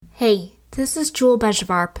Hey, this is Jewel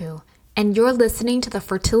Bejavarpu, and you're listening to the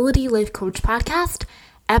Fertility Life Coach Podcast,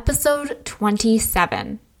 episode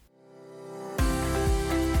 27.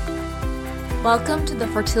 Welcome to the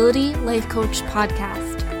Fertility Life Coach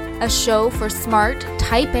Podcast, a show for smart,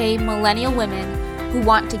 type A millennial women who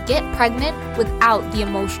want to get pregnant without the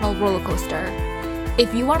emotional roller coaster.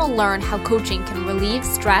 If you want to learn how coaching can relieve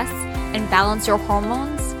stress and balance your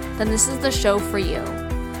hormones, then this is the show for you.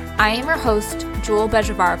 I am your host, Jewel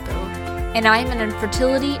Bejavarpu, and I am an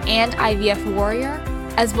infertility and IVF warrior,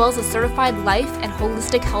 as well as a certified life and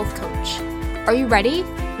holistic health coach. Are you ready?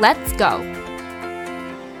 Let's go.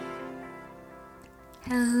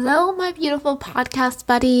 Hello, my beautiful podcast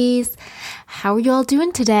buddies. How are you all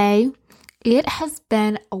doing today? It has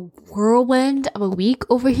been a whirlwind of a week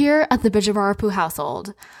over here at the Bejavarpu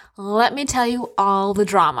household. Let me tell you all the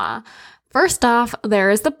drama. First off, there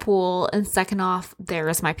is the pool, and second off, there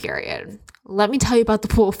is my period. Let me tell you about the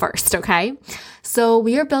pool first, okay? So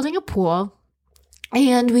we are building a pool,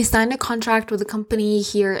 and we signed a contract with a company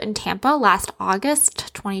here in Tampa last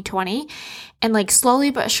August 2020, and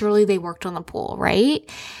slowly but surely they worked on the pool, right?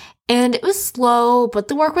 And it was slow, but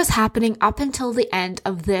the work was happening up until the end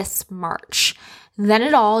of this March. Then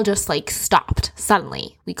it all just stopped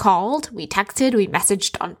suddenly. We called, we texted, we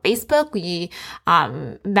messaged on Facebook, we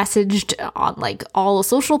messaged on all the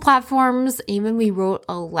social platforms, even we wrote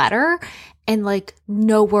a letter, and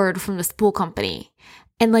no word from this pool company.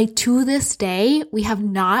 And to this day, we have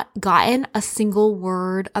not gotten a single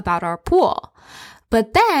word about our pool.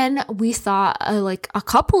 But then we saw a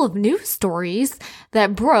couple of news stories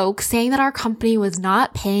that broke saying that our company was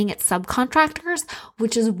not paying its subcontractors,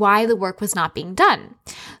 which is why the work was not being done.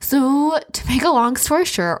 So to make a long story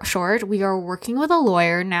short, we are working with a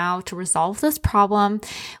lawyer now to resolve this problem.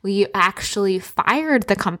 We actually fired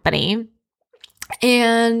the company,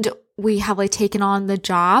 and we have taken on the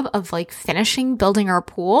job of finishing building our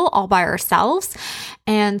pool all by ourselves.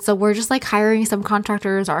 And so we're just hiring some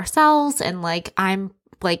contractors ourselves, and I'm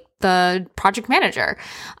the project manager.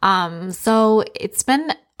 So it's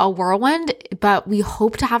been a whirlwind, but we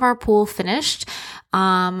hope to have our pool finished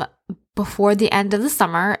before the end of the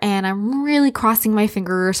summer. And I'm really crossing my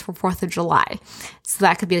fingers for 4th of July. So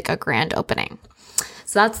that could be a grand opening.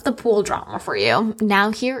 So that's the pool drama for you.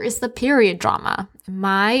 Now here is the period drama.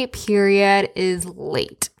 My period is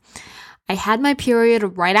late. I had my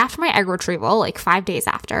period right after my egg retrieval, 5 days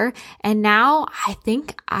after. And now I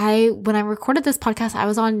think when I recorded this podcast, I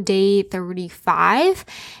was on day 35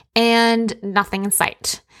 and nothing in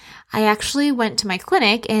sight. I actually went to my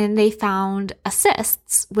clinic and they found a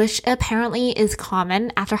cysts, which apparently is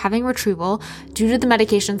common after having retrieval due to the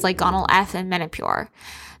medications like Gonal F and Menopur.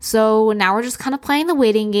 So now we're just kind of playing the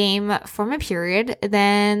waiting game for my period,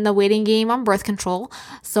 then the waiting game on birth control.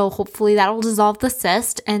 So hopefully that will dissolve the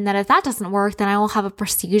cyst. And then if that doesn't work, then I will have a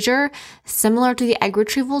procedure similar to the egg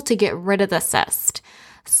retrieval to get rid of the cyst.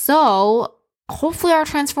 So hopefully our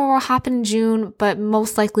transfer will happen in June, but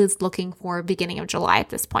most likely it's looking for beginning of July at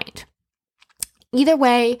this point. Either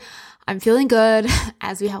way, I'm feeling good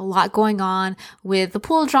as we have a lot going on with the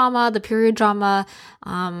pool drama, the period drama,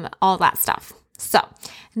 all that stuff. So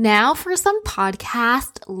now for some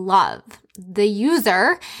podcast love. The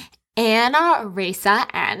user Anna Reza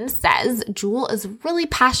N says, Jewel is really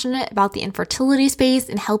passionate about the infertility space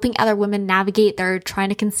and helping other women navigate their trying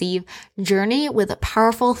to conceive journey with a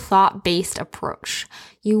powerful thought-based approach.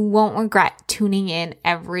 You won't regret tuning in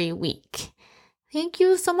every week. Thank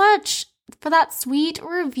you so much for that sweet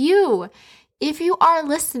review. If you are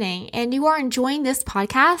listening and you are enjoying this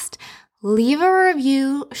podcast, leave a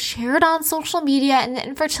review, share it on social media in the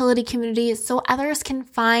infertility community so others can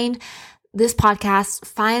find this podcast,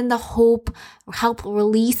 find the hope, help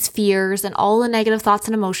release fears and all the negative thoughts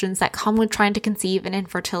and emotions that come with trying to conceive and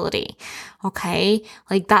infertility. Okay?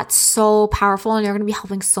 That's so powerful, and you're going to be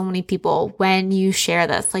helping so many people when you share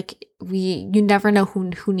this. You never know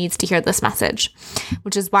who needs to hear this message,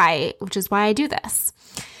 which is why I do this.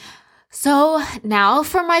 So now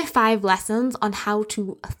for my 5 lessons on how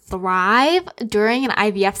to thrive during an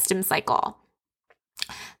IVF Stim Cycle.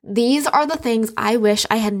 These are the things I wish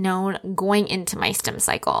I had known going into my stim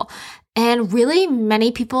cycle. And really,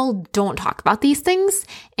 many people don't talk about these things,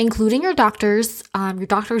 including your doctors. Your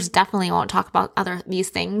doctors definitely won't talk about these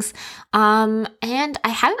things. And I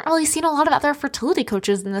haven't really seen a lot of other fertility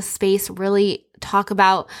coaches in this space really talk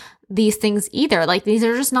about these things either. These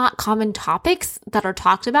are just not common topics that are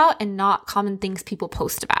talked about and not common things people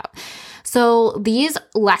post about. So these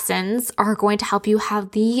lessons are going to help you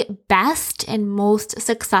have the best and most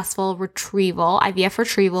successful IVF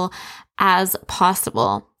retrieval as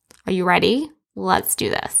possible. Are you ready? Let's do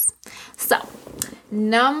this. So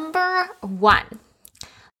Number 1,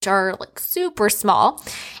 which are like super small,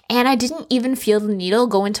 and I didn't even feel the needle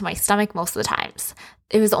go into my stomach most of the times.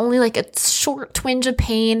 It was only like a short twinge of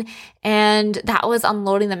pain, and that was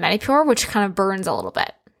unloading the Menopur, which kind of burns a little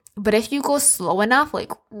bit. But if you go slow enough,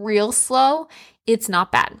 like real slow, it's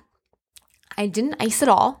not bad. I didn't ice at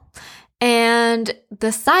all. And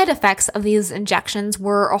the side effects of these injections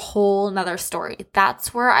were a whole nother story.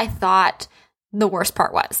 That's where I thought the worst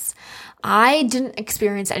part was. I didn't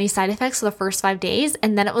experience any side effects for the first 5 days,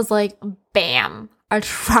 and then it was like, bam, a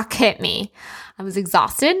truck hit me. I was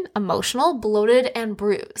exhausted, emotional, bloated, and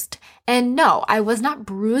bruised. And no, I was not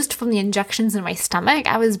bruised from the injections in my stomach.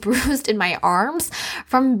 I was bruised in my arms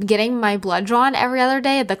from getting my blood drawn every other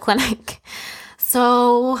day at the clinic.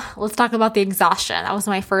 So let's talk about the exhaustion. That was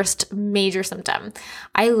my first major symptom.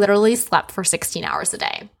 I literally slept for 16 hours a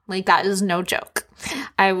day. Like, that is no joke.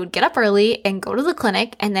 I would get up early and go to the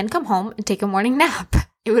clinic and then come home and take a morning nap.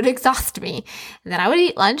 It would exhaust me. And then I would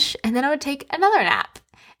eat lunch, and then I would take another nap.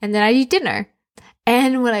 And then I'd eat dinner.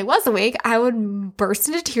 And when I was awake, I would burst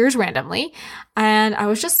into tears randomly. And I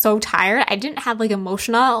was just so tired. I didn't have like enough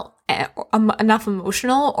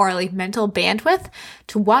emotional or like mental bandwidth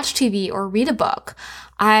to watch TV or read a book.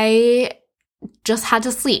 I just had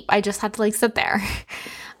to sleep. I just had to like sit there.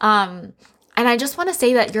 And I just want to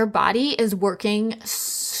say that your body is working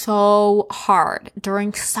so hard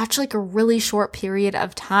during such like a really short period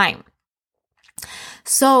of time.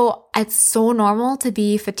 So it's so normal to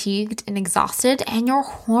be fatigued and exhausted, and your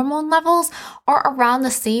hormone levels are around the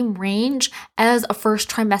same range as a first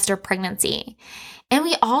trimester pregnancy. And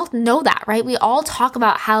we all know that, right? We all talk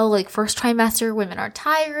about how like first trimester women are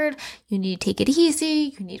tired. You need to take it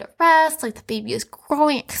easy. You need a rest. Like, the baby is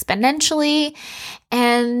growing exponentially.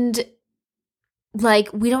 And like,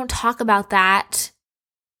 we don't talk about that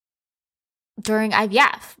during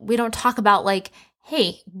IVF. We don't talk about like,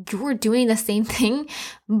 hey, you're doing the same thing.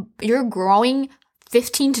 You're growing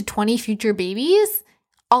 15 to 20 future babies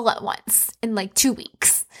all at once in like 2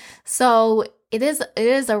 weeks. So it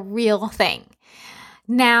is a real thing.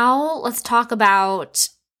 Now let's talk about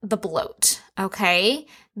the bloat, okay?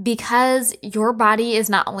 Because your body is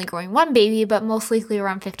not only growing one baby, but most likely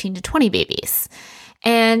around 15 to 20 babies.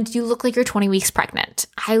 And you look like you're 20 weeks pregnant.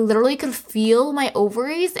 I literally could feel my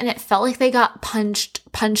ovaries, and it felt like they got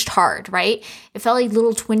punched hard, right? It felt like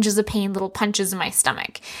little twinges of pain, little punches in my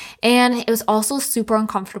stomach. And it was also super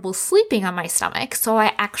uncomfortable sleeping on my stomach. So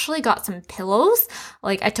I actually got some pillows.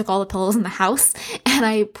 Like, I took all the pillows in the house and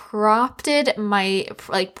I propped up my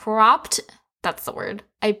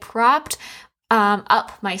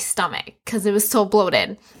stomach because it was so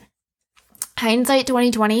bloated. Hindsight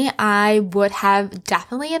 2020, I would have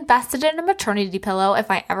definitely invested in a maternity pillow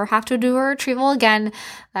if I ever have to do a retrieval again.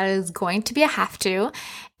 That is going to be a have to.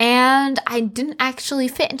 And I didn't actually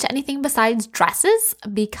fit into anything besides dresses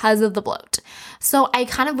because of the bloat. So I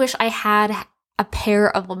kind of wish I had a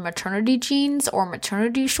pair of maternity jeans or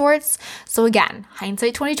maternity shorts. So again,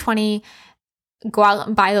 hindsight 2020, go out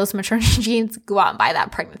and buy those maternity jeans, go out and buy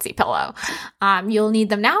that pregnancy pillow. You'll need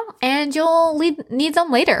them now, and you'll need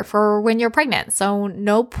them later for when you're pregnant. So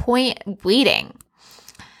no point waiting.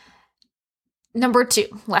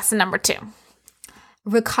 Lesson number 2.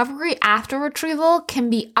 Recovery after retrieval can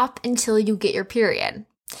be up until you get your period.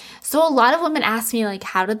 So a lot of women ask me, like,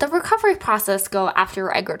 how did the recovery process go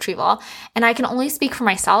after egg retrieval? And I can only speak for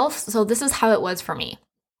myself. So this is how it was for me.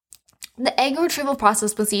 The egg retrieval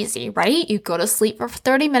process was easy, right? You go to sleep for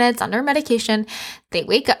 30 minutes under medication. You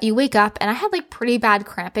wake up, and I had like pretty bad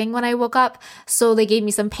cramping when I woke up. So they gave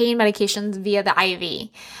me some pain medications via the IV.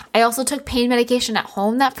 I also took pain medication at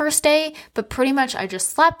home that first day, but pretty much I just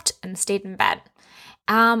slept and stayed in bed.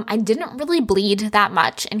 I didn't really bleed that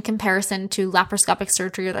much in comparison to laparoscopic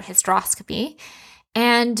surgery or the hysteroscopy.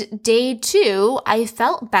 And day 2, I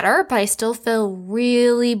felt better, but I still feel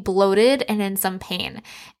really bloated and in some pain.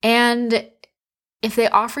 And if they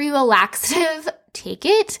offer you a laxative, take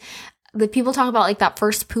it. The people talk about like that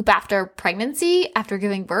first poop after pregnancy, after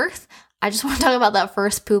giving birth. I just want to talk about that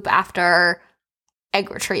first poop after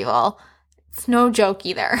egg retrieval. It's no joke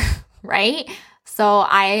either, right? So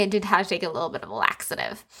I did have to take a little bit of a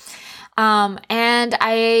laxative. And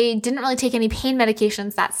I didn't really take any pain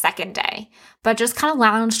medications that second day, but just kind of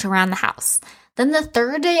lounged around the house. Then the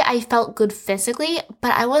third day, I felt good physically,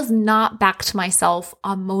 but I was not back to myself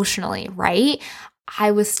emotionally, right?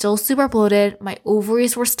 I was still super bloated. My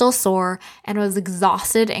ovaries were still sore, and I was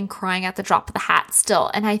exhausted and crying at the drop of the hat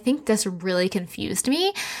still. And I think this really confused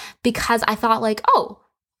me because I thought like, oh,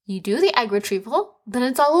 you do the egg retrieval, then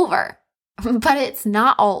it's all over. But it's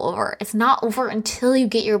not all over. It's not over until you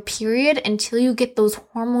get your period, until you get those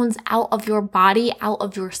hormones out of your body, out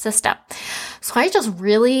of your system. So I just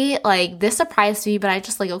really this surprised me, but I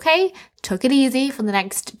just okay, took it easy for the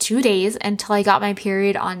next 2 days until I got my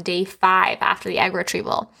period on day 5 after the egg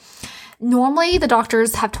retrieval. Normally, the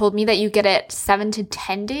doctors have told me that you get it 7 to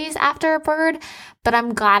 10 days after birth, but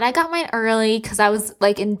I'm glad I got mine early because I was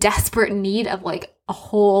in desperate need of a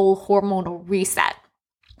whole hormonal reset.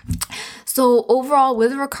 So overall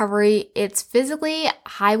with recovery, it's physically,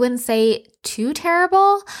 I wouldn't say too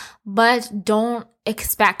terrible, but don't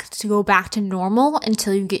expect to go back to normal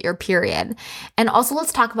until you get your period. And also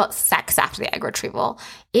let's talk about sex after the egg retrieval.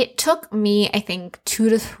 It took me, I think, 2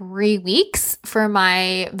 to 3 weeks for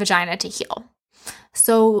my vagina to heal.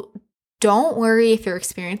 So don't worry if you're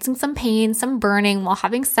experiencing some pain, some burning while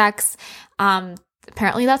having sex.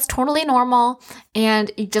 Apparently that's totally normal.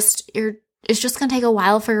 And it's just going to take a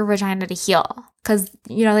while for your vagina to heal because,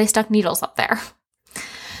 they stuck needles up there.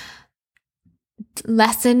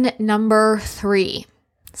 Lesson number 3,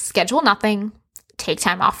 schedule nothing, take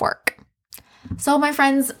time off work. So my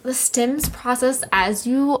friends, the STIMS process, as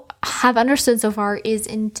you have understood so far, is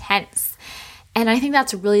intense. And I think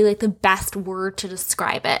that's really the best word to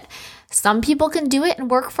describe it. Some people can do it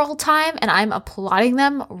and work full time, and I'm applauding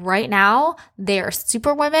them right now. They are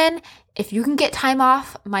super women. If you can get time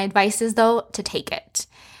off, my advice is though to take it.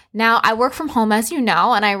 Now, I work from home, as you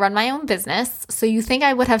know, and I run my own business. So you think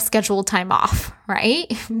I would have scheduled time off,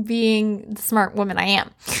 right? Being the smart woman I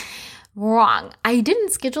am. Wrong. I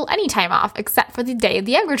didn't schedule any time off except for the day of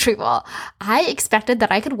the egg retrieval. I expected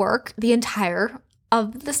that I could work the entire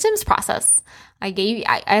of the STIMS process.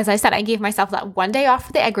 As I said, I gave myself that 1 day off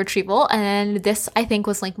for the egg retrieval, and this, I think,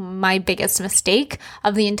 was my biggest mistake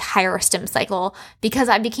of the entire STIM cycle because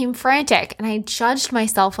I became frantic and I judged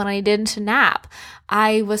myself when I didn't nap.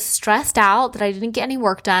 I was stressed out that I didn't get any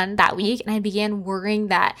work done that week, and I began worrying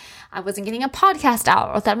that I wasn't getting a podcast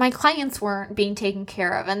out or that my clients weren't being taken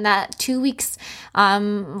care of, and that 2 weeks, I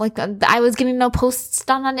was getting no posts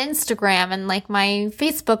done on Instagram and my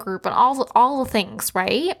Facebook group and all the things,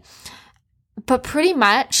 right? But pretty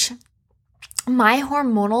much my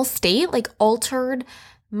hormonal state altered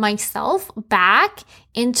myself back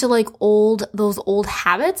into those old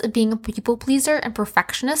habits of being a people pleaser and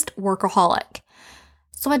perfectionist workaholic.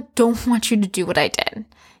 So I don't want you to do what I did.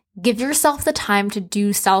 Give yourself the time to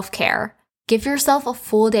do self-care. Give yourself a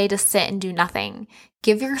full day to sit and do nothing.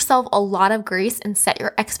 Give yourself a lot of grace and set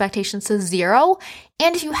your expectations to 0.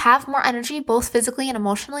 And if you have more energy, both physically and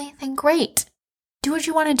emotionally, then great. Do what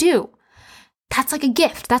you want to do. That's a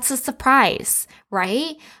gift. That's a surprise,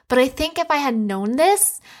 right? But I think if I had known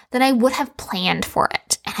this, then I would have planned for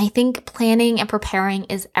it. And I think planning and preparing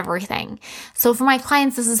is everything. So for my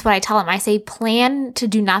clients, this is what I tell them. I say, plan to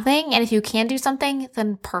do nothing. And if you can do something,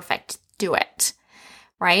 then perfect, do it,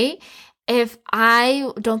 right? If I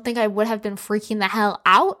don't think I would have been freaking the hell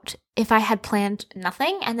out if I had planned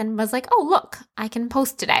nothing and then was oh, look, I can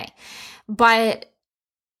post today. But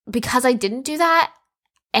because I didn't do that,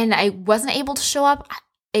 and I wasn't able to show up,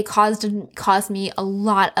 it caused me a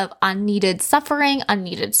lot of unneeded suffering,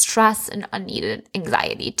 unneeded stress, and unneeded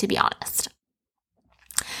anxiety, to be honest.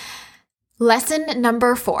 Lesson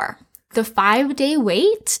number 4, the 5-day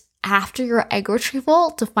wait after your egg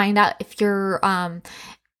retrieval to find out if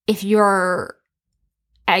your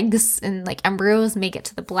eggs and embryos make it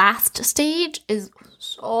to the blast stage is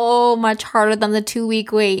so much harder than the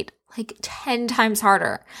 2-week wait, 10 times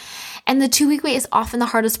harder. And the 2-week wait is often the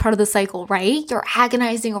hardest part of the cycle, right? You're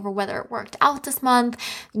agonizing over whether it worked out this month.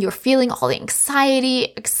 You're feeling all the anxiety,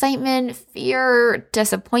 excitement, fear,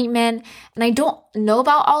 disappointment. And I don't know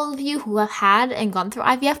about all of you who have had and gone through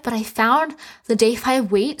IVF, but I found the day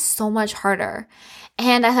 5 wait so much harder.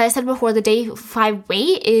 And as I said before, the day 5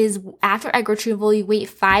 wait is after egg retrieval, you wait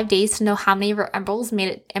 5 days to know how many of your embryos made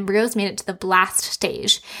it to the blast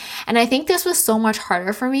stage. And I think this was so much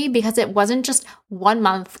harder for me because it wasn't just 1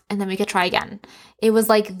 month and then we could try again. It was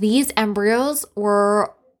these embryos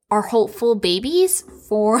were our hopeful babies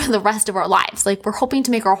for the rest of our lives. We're hoping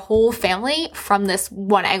to make our whole family from this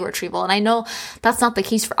one egg retrieval. And I know that's not the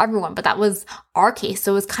case for everyone, but that was our case.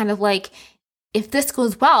 So it was kind of if this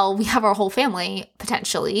goes well, we have our whole family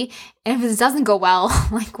potentially. And if it doesn't go well,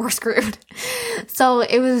 we're screwed. So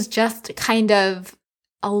it was just kind of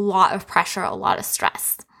a lot of pressure, a lot of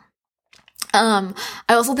stress. I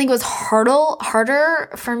also think it was harder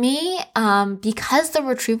for me because the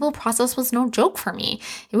retrieval process was no joke for me.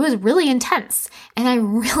 It was really intense, and I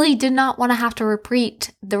really did not want to have to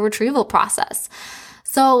repeat the retrieval process.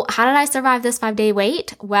 So how did I survive this 5-day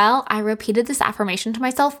wait? Well, I repeated this affirmation to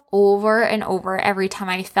myself over and over every time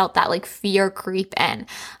I felt that like fear creep in.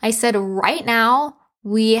 I said, right now,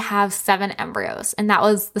 we have 7 embryos. And that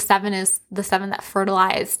was the 7 is the 7 that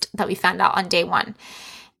fertilized that we found out on day 1.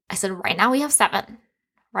 I said, right now we have 7,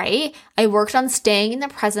 right? I worked on staying in the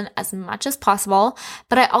present as much as possible,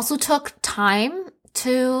 but I also took time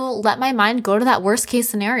to let my mind go to that worst case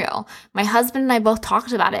scenario. My husband and I both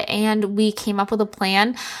talked about it, and we came up with a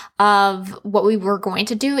plan of what we were going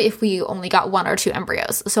to do if we only got 1 or 2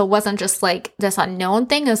 embryos. So it wasn't just like this unknown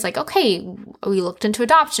thing. It was like, okay, we looked into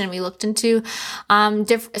adoption. We looked into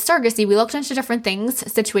surrogacy. We looked into different things,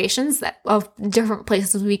 situations of different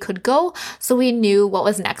places we could go. So we knew what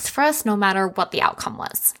was next for us, no matter what the outcome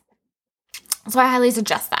was. So I highly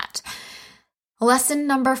suggest that. Lesson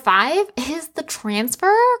number 5 is the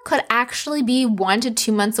transfer could actually be 1 to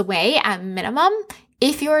 2 months away at minimum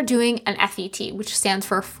if you're doing an FET, which stands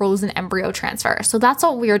for frozen embryo transfer. So that's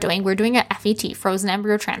what we are doing. We're doing an FET, frozen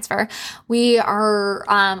embryo transfer. We are,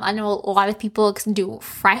 I know a lot of people can do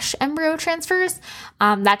fresh embryo transfers.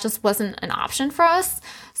 That just wasn't an option for us.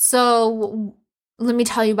 So let me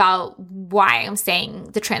tell you about why I'm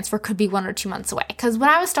saying the transfer could be 1 or 2 months away. Because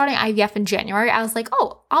when I was starting IVF in January, I was like,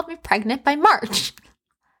 oh, I'll be pregnant by March.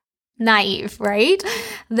 Naive, right?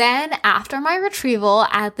 Then after my retrieval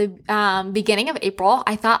at the beginning of April,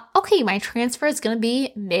 I thought, okay, my transfer is going to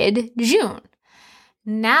be mid-June.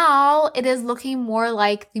 Now it is looking more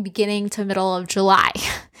like the beginning to middle of July.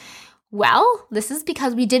 Well, this is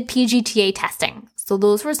because we did PGTA testing. So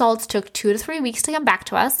those results took 2 to 3 weeks to come back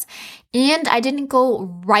to us. And I didn't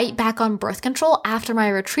go right back on birth control after my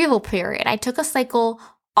retrieval period. I took a cycle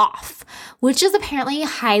off, which is apparently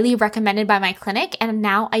highly recommended by my clinic. And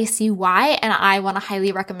now I see why, and I want to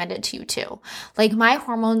highly recommend it to you too. Like, my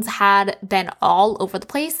hormones had been all over the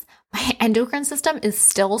place. My endocrine system is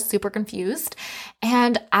still super confused,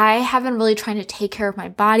 and I have been really trying to take care of my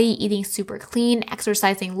body, eating super clean,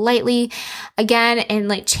 exercising lightly, again, and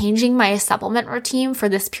like changing my supplement routine for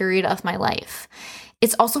this period of my life.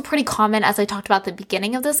 It's also pretty common, as I talked about at the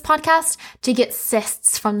beginning of this podcast, to get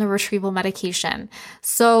cysts from the retrieval medication.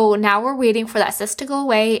 So now we're waiting for that cyst to go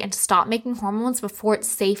away and to stop making hormones before it's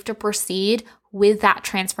safe to proceed with that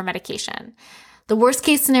transfer medication. The worst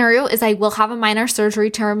case scenario is I will have a minor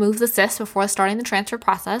surgery to remove the cyst before starting the transfer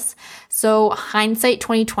process. So hindsight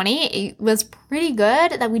 2020, it was pretty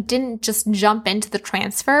good that we didn't just jump into the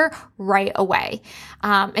transfer right away.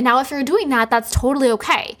 And now if you're doing that, that's totally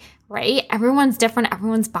okay, right? Everyone's different.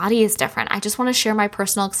 Everyone's body is different. I just want to share my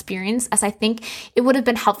personal experience, as I think it would have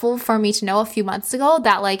been helpful for me to know a few months ago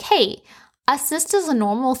that, like, hey, a cyst is a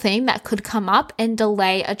normal thing that could come up and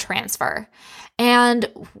delay a transfer. And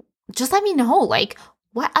just let me know, like,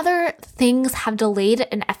 what other things have delayed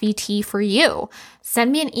an FET for you?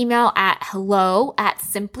 Send me an email at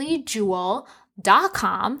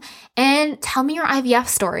hello@simplyjewel.com and tell me your IVF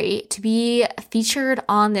story to be featured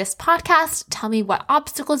on this podcast. Tell me what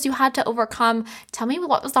obstacles you had to overcome. Tell me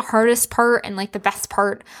what was the hardest part and like the best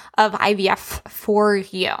part of IVF for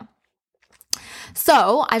you.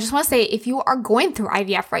 So I just want to say, if you are going through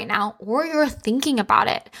IVF right now, or you're thinking about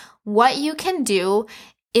it, what you can do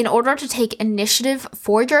in order to take initiative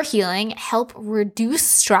for your healing, help reduce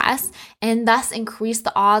stress, and thus increase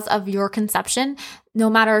the odds of your conception, no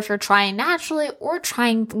matter if you're trying naturally or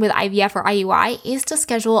trying with IVF or IUI, is to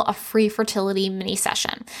schedule a free fertility mini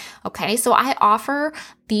session. Okay, so I offer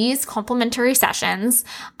these complimentary sessions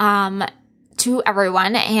to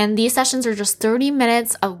everyone, and these sessions are just 30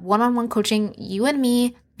 minutes of one-on-one coaching, you and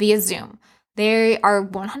me, via Zoom. They are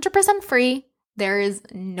 100% free. There is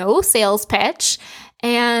no sales pitch.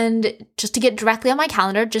 And just to get directly on my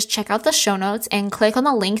calendar, just check out the show notes and click on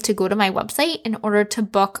the link to go to my website in order to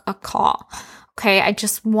book a call. Okay, I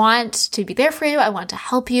just want to be there for you. I want to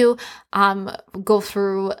help you go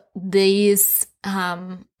through this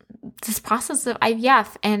process of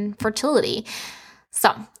IVF and fertility.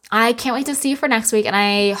 So I can't wait to see you for next week. And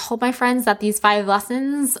I hope, my friends, that these 5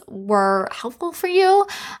 lessons were helpful for you.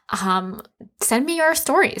 Send me your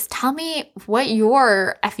stories. Tell me what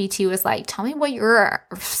your FET was like. Tell me what your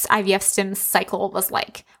IVF Stim Cycle was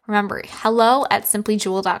like. Remember,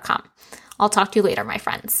 hello@simplyjewel.com. I'll talk to you later, my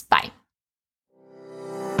friends. Bye.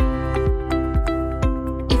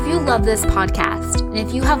 If you love this podcast, and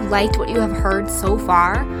if you have liked what you have heard so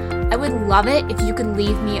far, I would love it if you could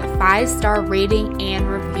leave me a 5-star rating and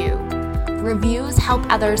review. Reviews help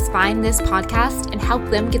others find this podcast and help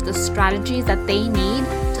them get the strategies that they need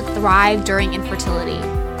to thrive during infertility.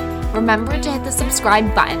 Remember to hit the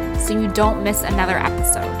subscribe button so you don't miss another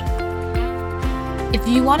episode. If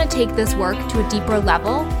you want to take this work to a deeper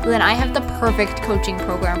level, then I have the perfect coaching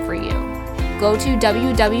program for you. Go to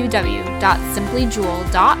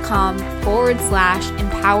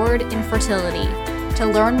www.simplyjewel.com/empoweredinfertility to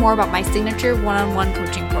learn more about my signature one-on-one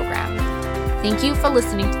coaching program. Thank you for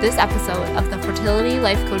listening to this episode of the Fertility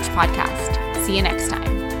Life Coach Podcast. See you next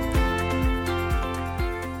time.